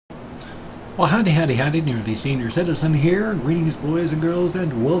Well, howdy, howdy, howdy, Nearly Senior Citizen here. Greetings, boys and girls,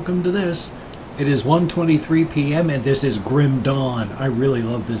 and welcome to this. It is 1:23 p.m. and this is Grim Dawn. I really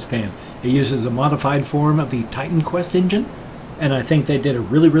love this game. It uses a modified form of the Titan Quest engine, and I think they did a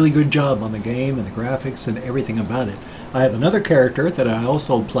really good job on the game and the graphics and everything about it. I have another character that I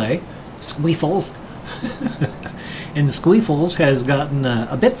also play, Squeefles. And Squeefles has gotten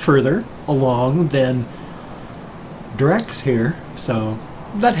a bit further along than Drex here, so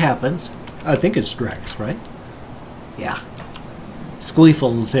that happens. I think it's Drex, right? Yeah.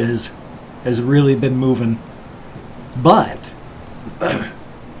 Squeefles has really been moving. But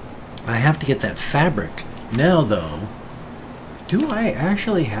I have to get that fabric. Now, though, do I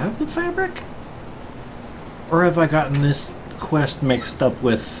actually have the fabric? Or have I gotten this quest mixed up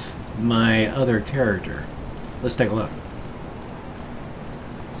with my other character? Let's take a look.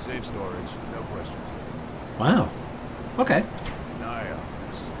 Safe storage, no questions. Wow. Okay.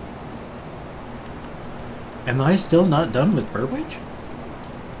 Am I still not done with Burwich?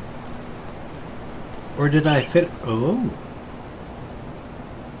 Or did I fit... Oh.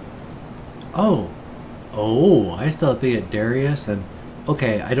 Oh, I still have to get Darius and...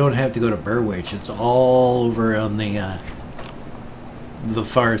 Okay, I don't have to go to Burwich. It's all over on the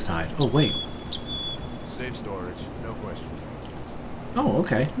far side. Oh, wait. Safe storage, no questions. Oh,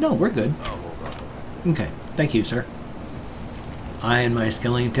 okay. No, we're good. Oh, hold on. Okay, thank you, sir. I and my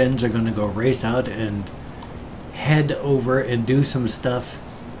skeletons are going to go race out and head over and do some stuff.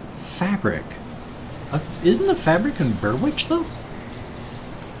 Fabric. Isn't the fabric in Burwich, though?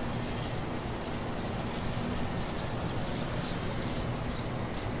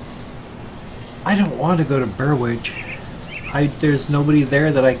 I don't want to go to Burwich. There's nobody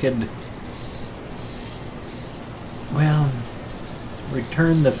there that I could... Well,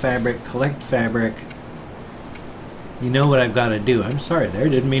 return the fabric, collect fabric. You know what I've got to do. I'm sorry there.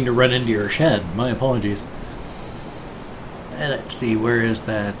 Didn't mean to run into your shed. My apologies. Let's see, where is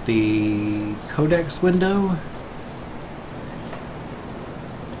that? The Codex window?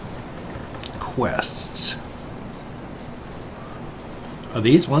 Quests. Are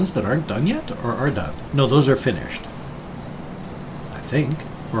these ones that aren't done yet, or are done? No, those are finished. I think.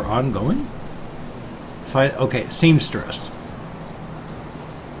 Or ongoing? Okay, seamstress.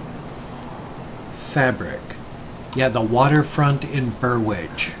 Fabric. Yeah, the waterfront in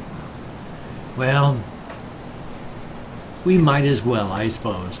Burwich. Well... we might as well, I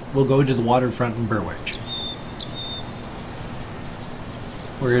suppose. We'll go to the waterfront in Burwich.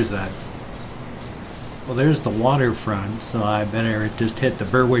 Where is that? Well, there's the waterfront, so I better just hit the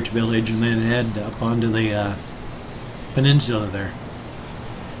Burwich village and then head up onto the peninsula there.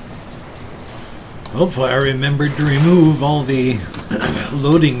 Hopefully I remembered to remove all the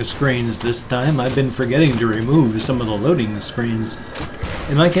loading screens this time. I've been forgetting to remove some of the loading screens.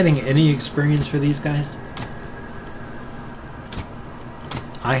 Am I getting any experience for these guys?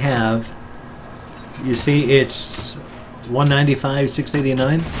 I have, you see, it's 195,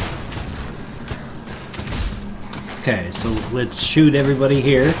 689. Okay, so let's shoot everybody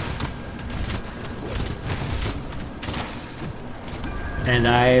here. And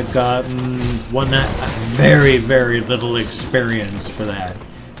I've gotten very little experience for that.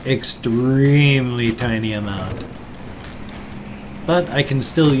 Extremely tiny amount. But I can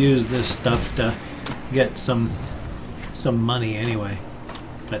still use this stuff to get some money anyway.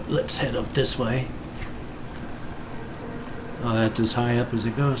 But let's head up this way. Oh, that's as high up as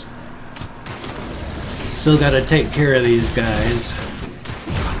it goes. Still gotta take care of these guys.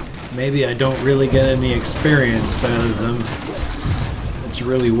 Maybe I don't really get any experience out of them. It's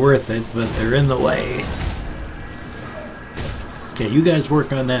really worth it, but they're in the way. Okay, you guys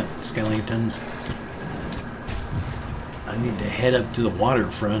work on that, skeletons. I need to head up to the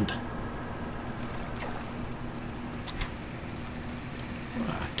waterfront.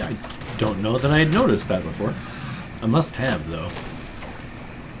 I don't know that I had noticed that before. I must have, though.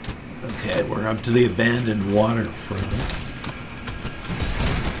 Okay, we're up to the abandoned waterfront.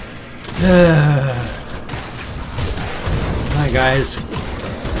 Hi, guys.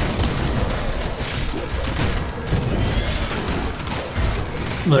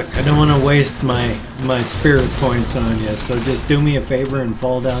 Look, I don't want to waste my spirit points on you, so just do me a favor and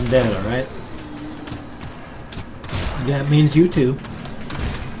fall down dead, alright? That means you too.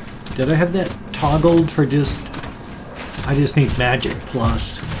 Did I have that toggled for just... I just need magic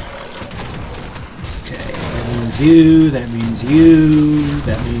plus. Okay, that means you, that means you,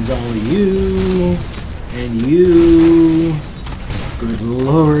 that means all of you, and you. Good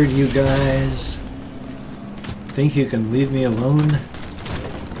lord, you guys. Think you can leave me alone?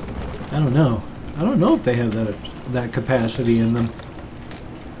 I don't know. I don't know if they have that capacity in them.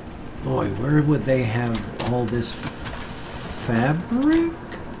 Boy, where would they have all this fabric?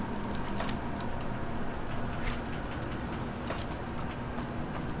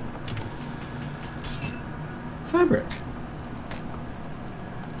 Fabric.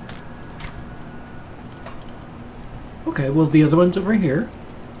 Okay, well, the other one's over here.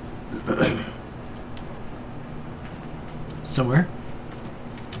 Somewhere.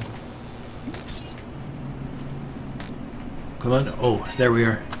 Come on. Oh, there we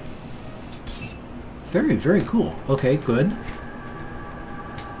are. Very, very cool. Okay, good.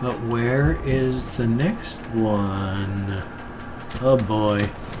 But where is the next one? Oh boy.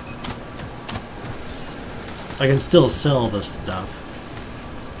 I can still sell this stuff.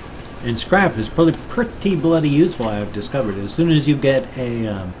 And scrap is probably pretty bloody useful, I've discovered. As soon as you get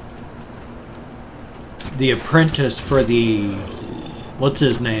a the apprentice for the, what's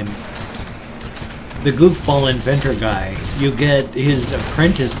his name? The goofball inventor guy, you get his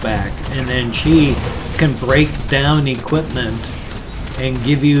apprentice back, and then she can break down equipment and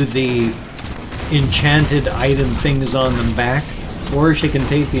give you the enchanted item things on them back, or she can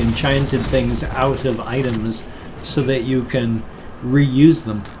take the enchanted things out of items so that you can reuse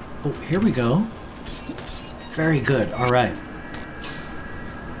them. Oh, here we go. Very good. All right.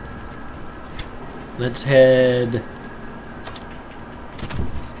 Let's head...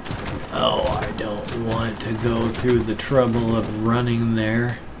 Oh, I don't want to go through the trouble of running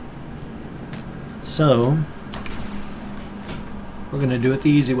there. So, we're going to do it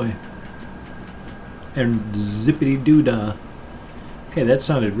the easy way. And zippity-doo-dah. Okay, that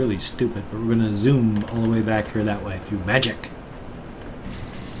sounded really stupid, but we're going to zoom all the way back here that way through magic.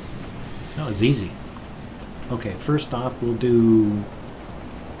 That was easy. Okay, first off, we'll do...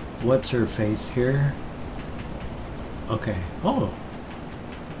 What's her face here? Okay. Oh.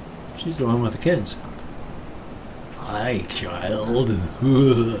 She's the one with the kids. Hi, child.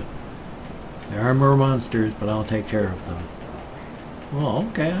 There are more monsters, but I'll take care of them. Well,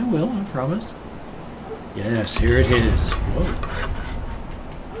 okay, I will, I promise. Yes, here it is. Whoa.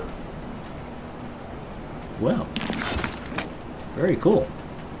 Well. Very cool.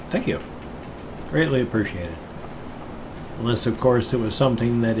 Thank you. Greatly appreciated. Unless, of course, it was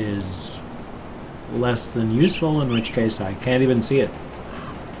something that is less than useful, in which case I can't even see it.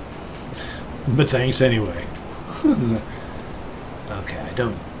 But thanks anyway. Okay, I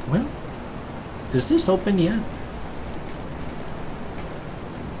don't... Well, is this open yet?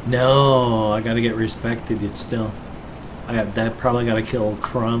 No, I gotta get respected yet still. That probably gotta kill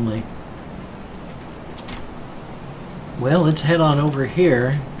Cronley. Well, let's head on over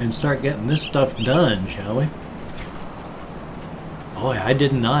here and start getting this stuff done, shall we? Boy, I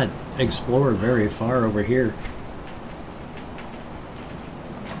did not explore very far over here.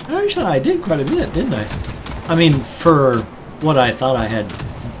 Actually, I did quite a bit, didn't I? I mean, for what I thought I had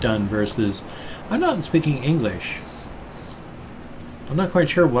done versus... I'm not speaking English. I'm not quite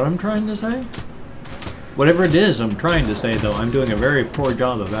sure what I'm trying to say. Whatever it is I'm trying to say, though, I'm doing a very poor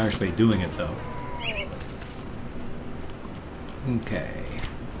job of actually doing it, though. Okay.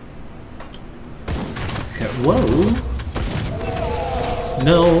 Okay, whoa!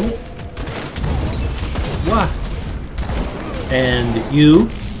 No! What? And you?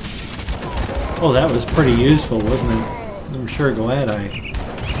 Oh, that was pretty useful, wasn't it? I'm sure glad I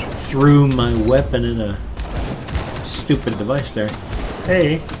threw my weapon in a stupid device there.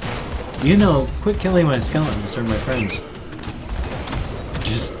 Hey, you know, quit killing my skeletons, they're my friends.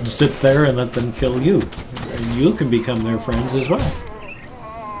 Just sit there and let them kill you. And you can become their friends as well.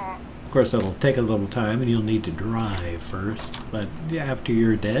 Of course, that'll take a little time and you'll need to drive first, but after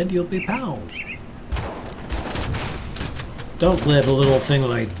you're dead, you'll be pals. Don't let a little thing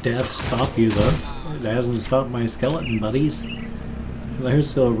like death stop you, though. It hasn't stopped my skeleton buddies. They're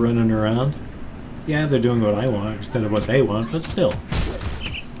still running around. Yeah, they're doing what I want instead of what they want, but still.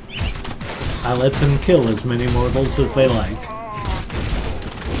 I let them kill as many mortals as they like.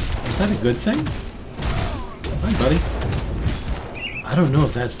 Is that a good thing? Hi, buddy. I don't know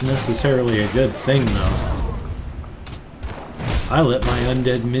if that's necessarily a good thing, though. I let my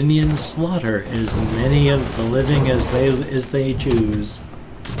undead minions slaughter as many of the living as they choose.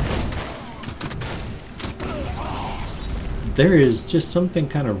 There is just something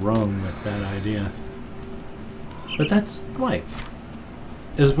kind of wrong with that idea. But that's life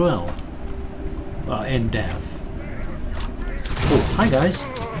as well. And death. Oh, hi guys.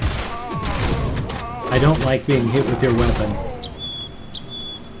 I don't like being hit with your weapon.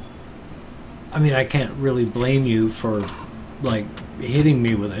 I mean, I can't really blame you for, like, hitting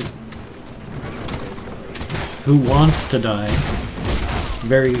me with it. Who wants to die?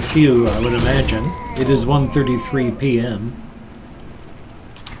 Very few, I would imagine. It is 1:33 p.m.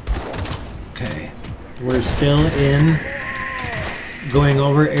 Okay. We're still in going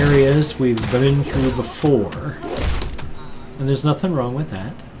over areas we've been through before. And there's nothing wrong with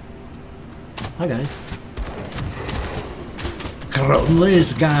that. Hi guys.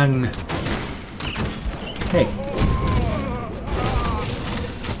 Crowley's gang. Hey.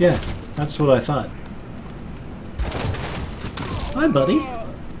 Yeah, that's what I thought. Hi, buddy.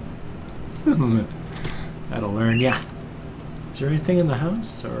 That'll learn ya. Is there anything in the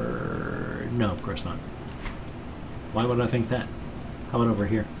house? Or... no, of course not. Why would I think that? How about over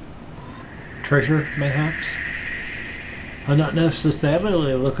here? Treasure, mayhaps? I'm not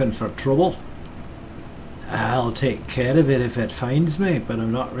necessarily looking for trouble. I'll take care of it if it finds me, but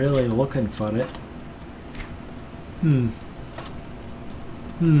I'm not really looking for it.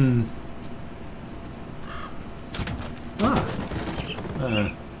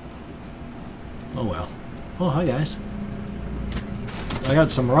 Oh well. Oh, hi guys. I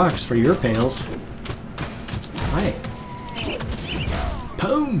got some rocks for your pails. Hi.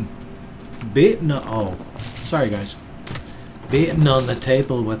 Boom! Beating on... oh, sorry guys. Beating on the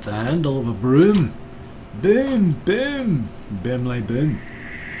table with the handle of a broom. Boom, boom, boomly boom.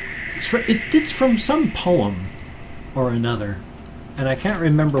 It's from some poem or another, and I can't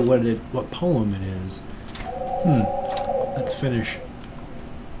remember what poem it is. Let's finish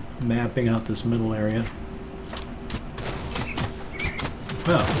mapping out this middle area.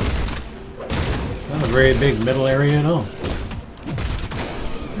 Well, not a very big middle area at all.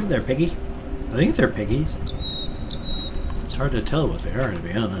 Hey there, piggy. I think they're piggies. It's hard to tell what they are, to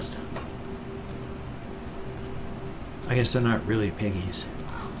be honest. I guess they're not really piggies.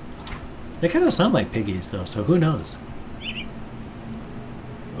 They kind of sound like piggies, though, so who knows?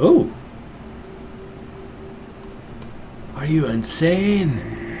 Oh! Are you insane?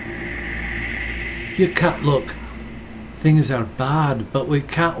 You can't look. Things are bad, but we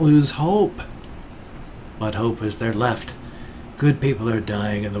can't lose hope. What hope is there left? Good people are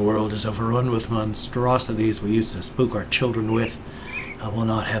dying and the world is overrun with monstrosities we used to spook our children with. I will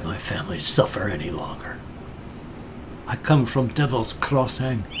not have my family suffer any longer. I come from Devil's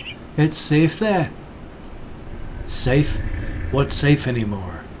Crossing. It's safe there. Safe? What's safe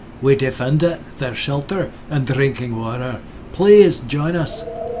anymore? We defend it, their shelter and drinking water. Please join us.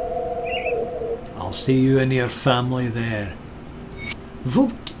 I'll see you and your family there.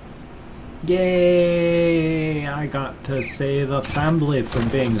 Voop! Yay! I got to save a family from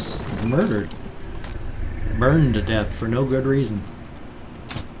being murdered. Burned to death for no good reason.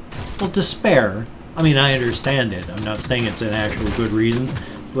 Well, despair. I mean, I understand it. I'm not saying it's an actual good reason,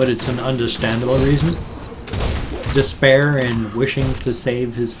 but it's an understandable reason. Despair and wishing to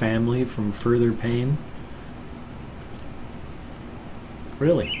save his family from further pain.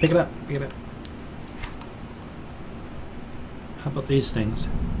 Really? Pick it up. Pick it up. How about these things?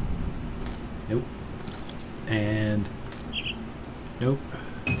 Nope. And... nope.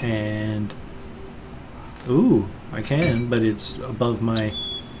 And... ooh, I can, but it's above my...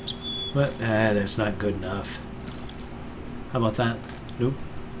 but that's not good enough. How about that? Nope.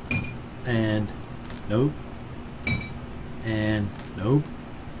 And... nope. And... nope.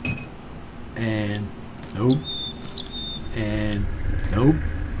 And... nope. And... nope.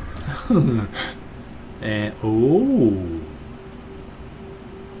 And... oh.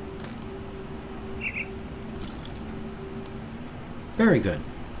 Very good.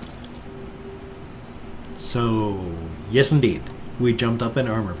 So, yes indeed. We jumped up in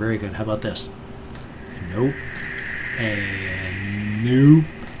armor. Very good. How about this? Nope. And nope.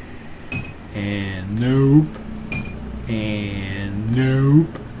 And nope. And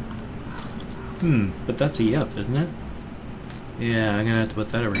nope. But that's a yup, isn't it? Yeah, I'm gonna have to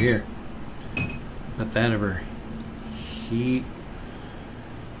put that over here. Put that over here.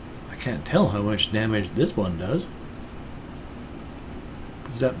 I can't tell how much damage this one does.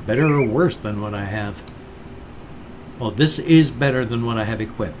 Is that better or worse than what I have? Well, this is better than what I have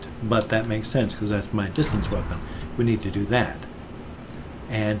equipped, but that makes sense because that's my distance weapon. We need to do that.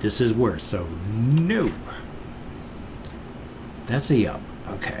 And this is worse, so nope. That's a yup.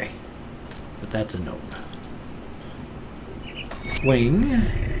 Okay. But that's a nope. Wing.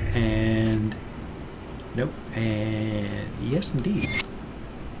 And... nope. And... yes, indeed.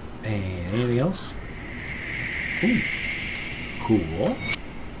 And anything else? Ooh. Cool.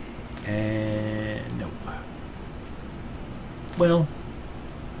 And... nope. Well,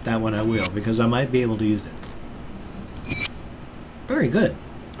 that one I will, because I might be able to use it. Very good.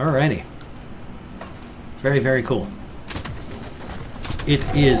 Alrighty. Very, very cool. It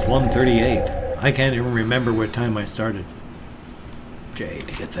is 1:38. I can't even remember what time I started. Jay,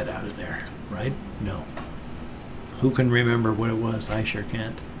 to get that out of there, right? No. Who can remember what it was? I sure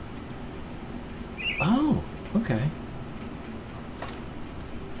can't. Oh, okay.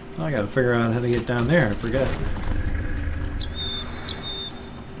 Well, I gotta figure out how to get down there. I forgot.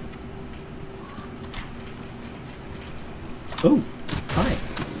 Oh, hi.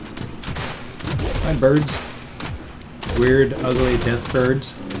 Hi, birds. Weird, ugly, death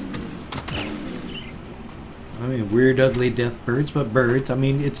birds. I mean, weird, ugly, death birds, but birds. I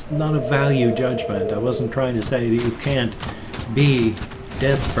mean, it's not a value judgment. I wasn't trying to say that you can't be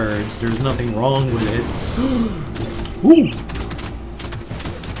death birds. There's nothing wrong with it. Ooh.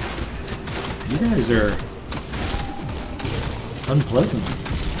 You guys are unpleasant.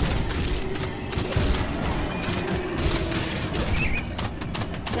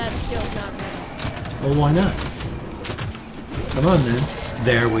 That skill's not ready. Well, why not? Come on, then.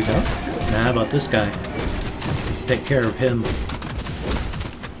 There we go. Now, how about this guy? Let's take care of him.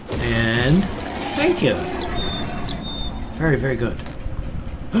 And thank you. Very, very good.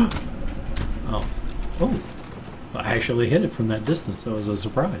 Oh. Oh. I actually hit it from that distance. That was a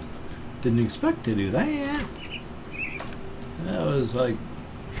surprise. Didn't expect to do that. That was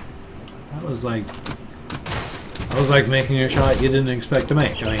like making a shot you didn't expect to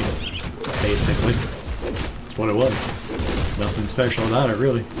make. I mean, basically. That's what it was. Nothing special about it,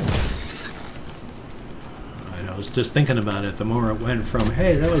 really. I was just thinking about it. The more it went from,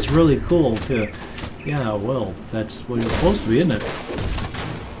 hey, that was really cool, to, yeah, well, that's what it's supposed to be, isn't it?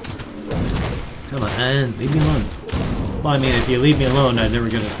 Come on, leave me alone. Well, I mean, if you leave me alone, I'd never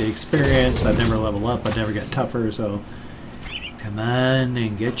get the experience, I'd never level up, I'd never get tougher, so come on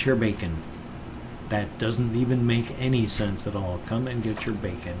and get your bacon. That doesn't even make any sense at all. Come and get your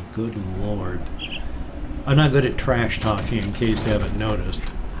bacon. Good Lord. I'm not good at trash talking, in case you haven't noticed.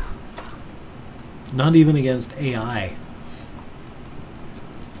 Not even against AI.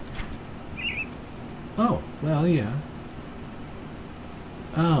 Oh, well, yeah.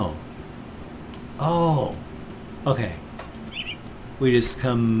 Oh. Oh. Okay. We just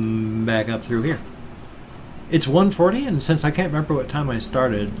come back up through here. It's 1:40, and since I can't remember what time I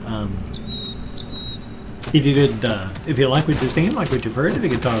started, if you could, if you like what you've seen, like what you've heard, if you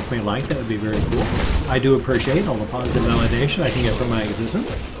could toss me a like, that would be very cool. I do appreciate all the positive validation I can get from my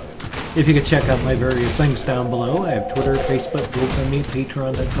existence. If you could check out my various things down below, I have Twitter, Facebook, GoFundMe,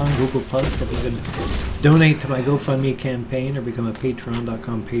 Patreon.com, Google+. If you could donate to my GoFundMe campaign or become a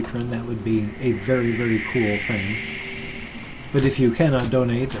Patreon.com patron, that would be a very, very cool thing. But if you cannot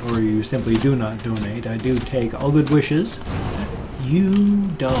donate, or you simply do not donate, I do take all good wishes, you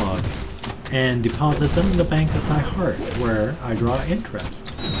dog, and deposit them in the bank of my heart, where I draw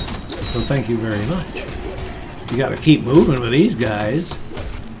interest. So thank you very much. You gotta keep moving with these guys.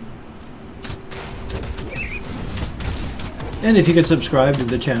 And if you could subscribe to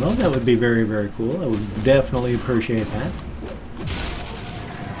the channel, that would be very, very cool. I would definitely appreciate that.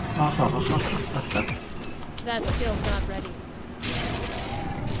 That skill's not ready.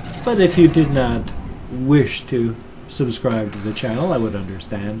 But if you did not wish to subscribe to the channel, I would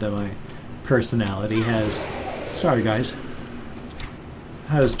understand that my personality has, sorry guys,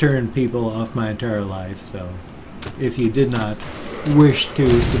 has turned people off my entire life. So if you did not wish to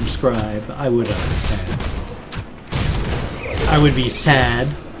subscribe, I would understand. I would be sad,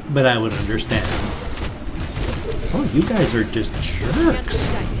 but I would understand. Oh, you guys are just jerks.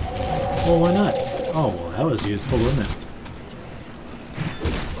 Well, why not? Oh, well, that was useful, wasn't it?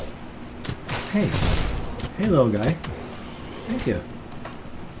 Hey. Hey, little guy. Thank you.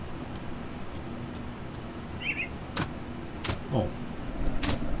 Oh.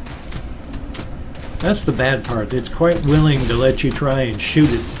 That's the bad part. It's quite willing to let you try and shoot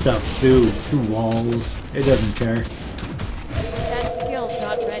at stuff through walls. It doesn't care.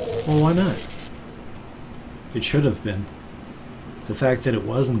 Well, why not? It should have been. The fact that it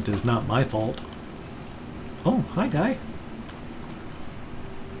wasn't is not my fault. Oh, hi, guy.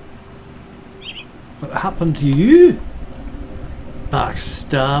 What happened to you?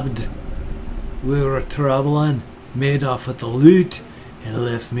 Backstabbed. We were traveling, made off with the loot, and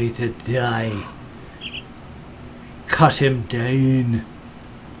left me to die. Cut him down.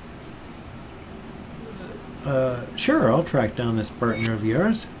 Sure, I'll track down this partner of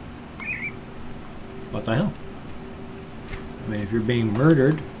yours. What the hell? I mean, if you're being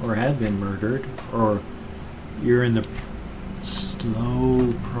murdered, or have been murdered, or you're in the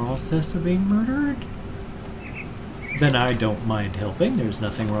slow process of being murdered, then I don't mind helping. There's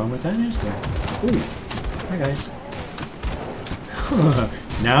nothing wrong with that, is there? Ooh. Hi, guys.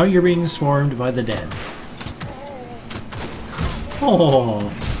 Now you're being swarmed by the dead. Oh.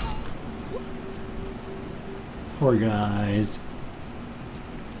 Poor guys.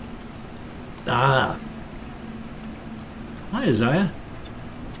 Ah. Hi, Isaiah.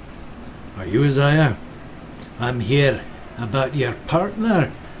 Are you Isaiah? I'm here about your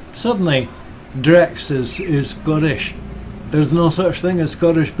partner. Suddenly, Drex is Scottish. There's no such thing as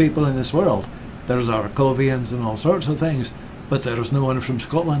Scottish people in this world. There's Arkovians and all sorts of things, but there's no one from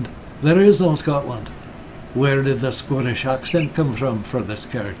Scotland. There is no Scotland. Where did the Scottish accent come from for this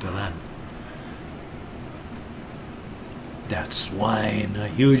character then? That swine, a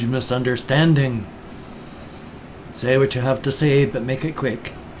huge misunderstanding. Say what you have to say, but make it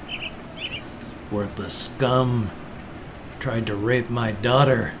quick. Worthless scum. Tried to rape my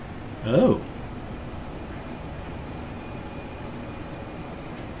daughter. Oh.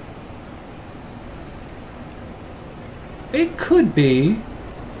 It could be.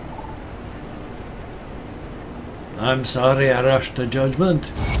 I'm sorry I rushed to judgment.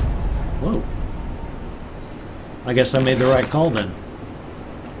 Whoa. I guess I made the right call then.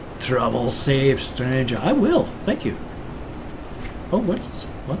 Travel safe, stranger. I will. Thank you. Oh,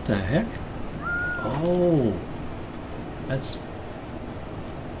 what the heck? Oh. That's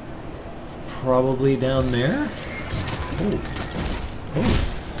probably down there. Oh.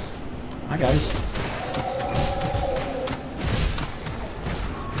 Oh. Hi, guys.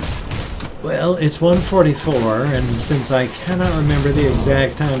 Well, it's 1:44, and since I cannot remember the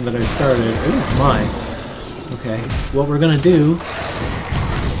exact time that I started, oh my. Okay, what we're gonna do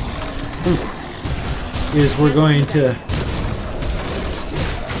is we're going to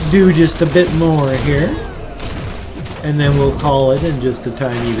do just a bit more here, and then we'll call it in just a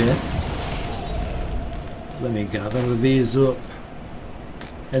tiny bit. Let me gather these up,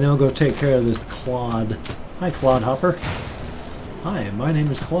 and then we'll go take care of this Claude. Hi, Claude Hopper. Hi, my name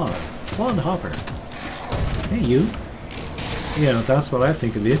is Claude. Claude Hopper. Hey, you. Yeah, that's what I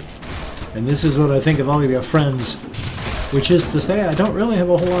think of you. And this is what I think of all of your friends. Which is to say, I don't really have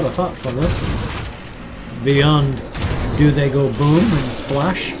a whole lot of thought for them. Beyond, do they go boom and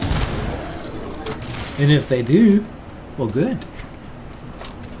splash? And if they do, well, good.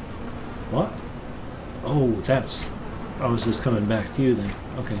 What? Oh, that's... I was just coming back to you then.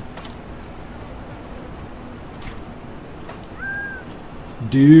 Okay.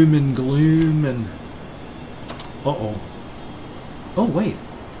 Doom and gloom and... Uh-oh. Oh, wait.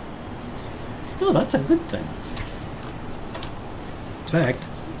 No, that's a good thing. In fact...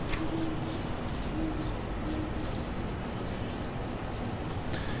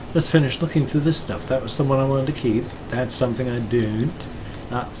 let's finish looking through this stuff. That was someone I wanted to keep. That's something I don't.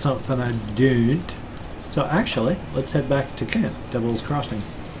 That's something I don't. So actually, let's head back to camp. Devil's Crossing.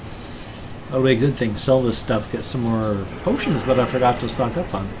 That'll be a good thing. Sell this stuff, get some more potions that I forgot to stock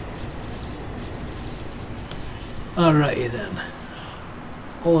up on. Alrighty then.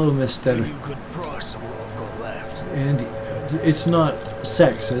 Hello, Mr. You could price what I've got left. And it's not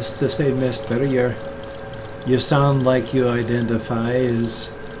sexist to say Mr. You sound like you identify as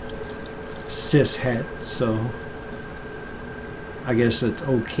cishet, so I guess it's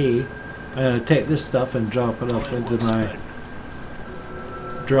okay. I'm gonna take this stuff and drop it off into my...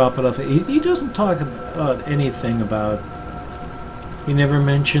 drop it off. He doesn't talk about anything about... he never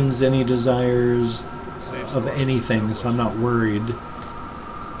mentions any desires of anything, so I'm not worried.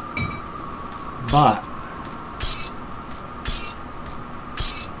 But...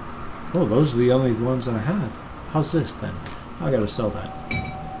 oh, those are the only ones I have. How's this then? I gotta sell that.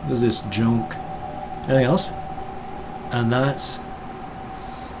 What is this junk? Anything else? And that's...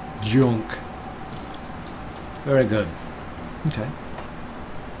 junk. Very good. Okay.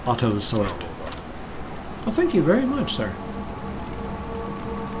 Auto soiled. Well, thank you very much, sir.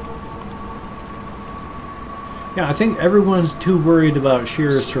 Yeah, I think everyone's too worried about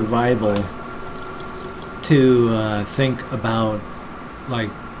sheer survival to think about,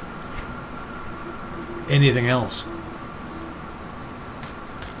 like, anything else.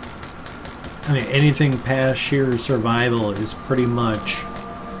 I mean, anything past sheer survival is pretty much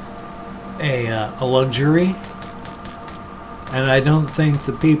a luxury. And I don't think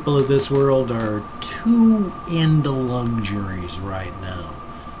the people of this world are too into luxuries right now.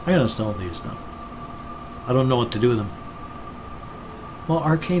 I'm gonna sell these though. I don't know what to do with them. Well,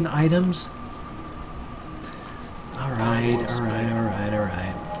 arcane items? Alright.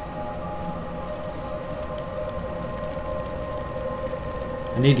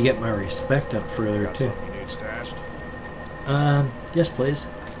 I need to get my respect up further Got too. something you need stashed? Yes please.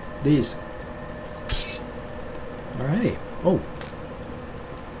 These. Alrighty. Oh.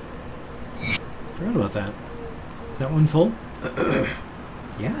 Forgot about that. Is that one full?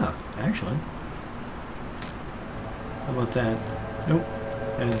 Yeah, actually. How about that? Nope.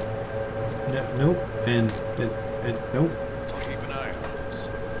 And no, nope. And nope. I'll keep an eye on this.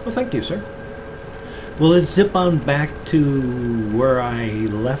 Well, thank you, sir. Well, let's zip on back to where I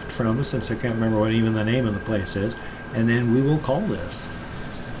left from, since I can't remember what even the name of the place is, and then we will call this.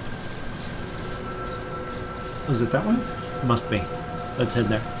 Was it that one? Must be. Let's head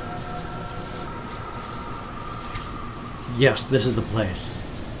there. Yes, this is the place.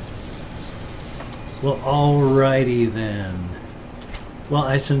 Well, alrighty then. Well,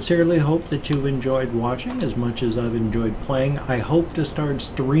 I sincerely hope that you've enjoyed watching as much as I've enjoyed playing. I hope to start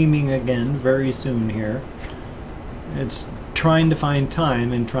streaming again very soon here. It's trying to find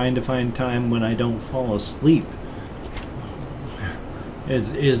time, and trying to find time when I don't fall asleep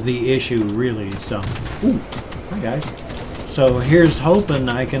is the issue, really. So, ooh, hi guys. So here's hoping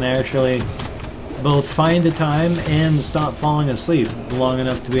I can actually both find a time and stop falling asleep long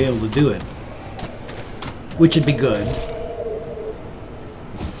enough to be able to do it, which would be good.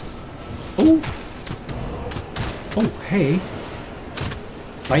 Oh, oh, hey,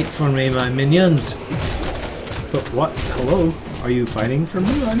 fight for me, my minions. But what? Hello? Are you fighting for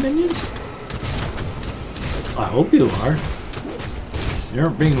me, my minions? I hope you are. You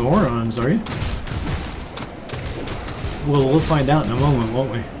aren't being morons, are you? Well, we'll find out in a moment,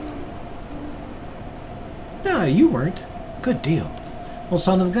 won't we? No, you weren't. Good deal. Well,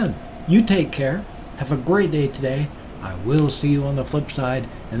 son of a gun, you take care. Have a great day today. I will see you on the flip side,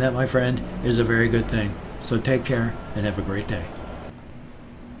 and that, my friend, is a very good thing. So take care and have a great day.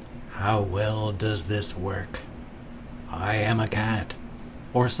 How well does this work? I am a cat,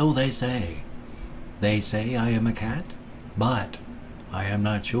 or so they say. They say I am a cat, but I am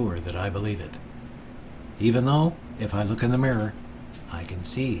not sure that I believe it. Even though, if I look in the mirror, I can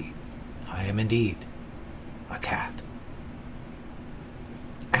see I am indeed a cat.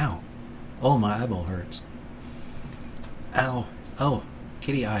 Ow! Oh, my eyeball hurts. Ow! Oh,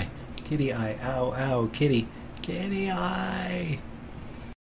 kitty eye. Kitty eye. Ow, ow, kitty. Kitty eye!